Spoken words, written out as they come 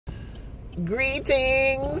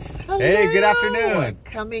Greetings. Hello. Hey, good afternoon.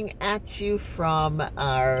 Coming at you from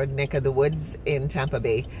our neck of the woods in Tampa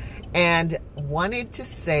Bay. And wanted to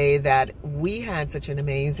say that we had such an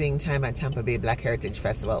amazing time at Tampa Bay Black Heritage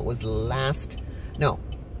Festival. It was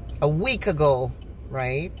a week ago,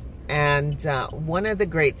 right? And one of the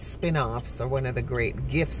great spin-offs, or one of the great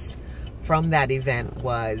gifts from that event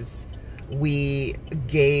was we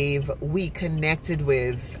connected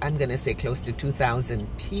with, I'm going to say close to 2,000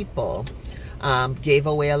 people, gave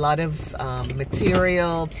away a lot of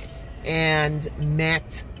material, and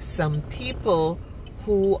met some people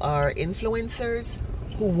who are influencers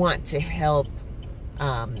who want to help,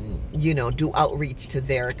 do outreach to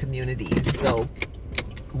their communities. So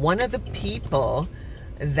one of the people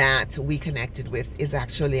that we connected with is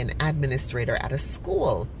actually an administrator at a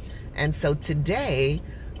school. And so today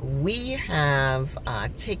we have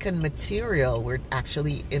taken material. We're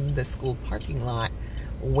actually in the school parking lot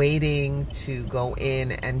waiting to go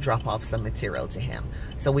in and drop off some material to him.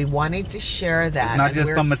 So we wanted to share that. It's not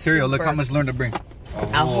just some material. Look how much learned to bring.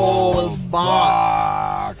 A whole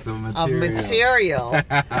box of material,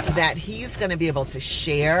 that he's going to be able to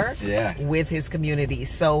share with his community.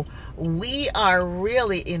 So we are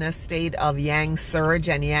really in a state of yang surge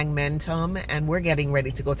and yang momentum, and we're getting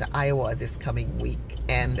ready to go to Iowa this coming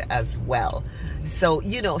weekend as well. So,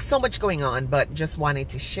 so much going on, but just wanted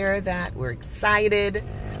to share that. We're excited.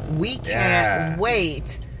 We can't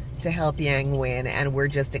wait to help Yang win, and we're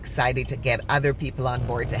just excited to get other people on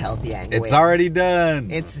board to help Yang win. It's already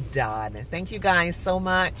done. It's done. Thank you guys so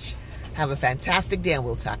much. Have a fantastic day, and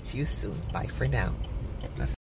we'll talk to you soon. Bye for now.